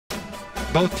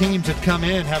Both teams had come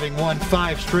in having won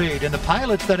 5 straight. And the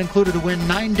Pilots, that included a win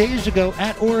 9 days ago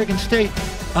at Oregon State.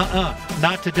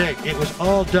 Not today. It was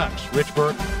all Ducks. Rich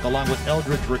Burk, along with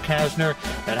Eldridge, Recasner.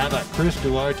 And how about Chris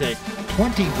Duarte?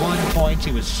 21 points.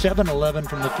 He was 7-11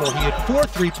 from the floor. He had 4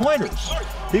 3-pointers.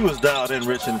 He was dialed in,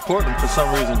 Rich, and Portland for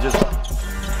some reason just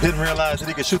didn't realize that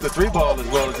he could shoot the 3-ball as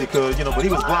well as he could, but he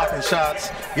was blocking shots,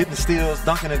 getting steals,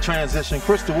 dunking in transition.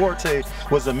 Chris Duarte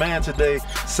was the man today,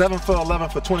 7 for 11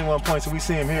 for 21 points, and we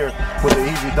see him here with an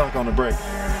easy dunk on the break.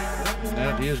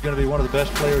 And he is going to be one of the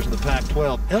best players in the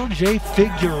Pac-12. LJ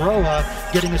Figueroa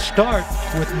getting a start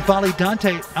with N'Faly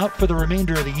Dante out for the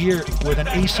remainder of the year with an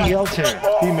ACL tear.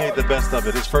 He made the best of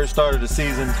it. His first start of the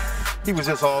season, he was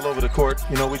just all over the court.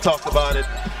 We talked about it,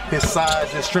 his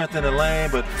size, his strength in the lane,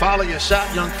 but follow your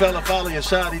shot, young fella, follow your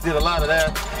shot. He did a lot of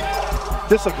that.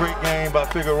 This is a great game by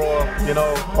Figueroa.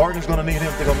 Oregon's going to need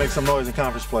him to go make some noise in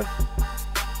conference play.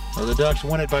 Well, the Ducks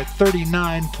won it by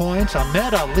 39 points.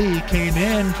 Ahmed Ali came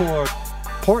in for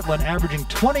Portland, averaging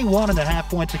 21.5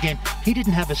 points a game. He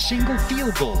didn't have a single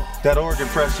field goal. That Oregon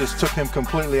press just took him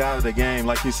completely out of the game.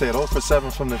 Like you said, 0 for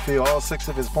 7 from the field, all 6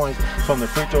 of his points from the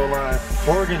free throw line.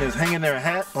 Oregon is hanging their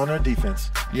hat on their defense.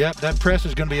 Yep, that press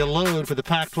is going to be a load for the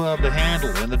Pac-12 to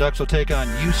handle. And the Ducks will take on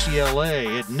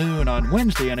UCLA at noon on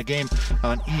Wednesday in a game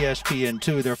on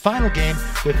ESPN2. Their final game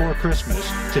before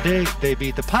Christmas. Today, they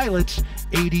beat the Pilots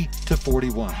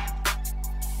 80-41.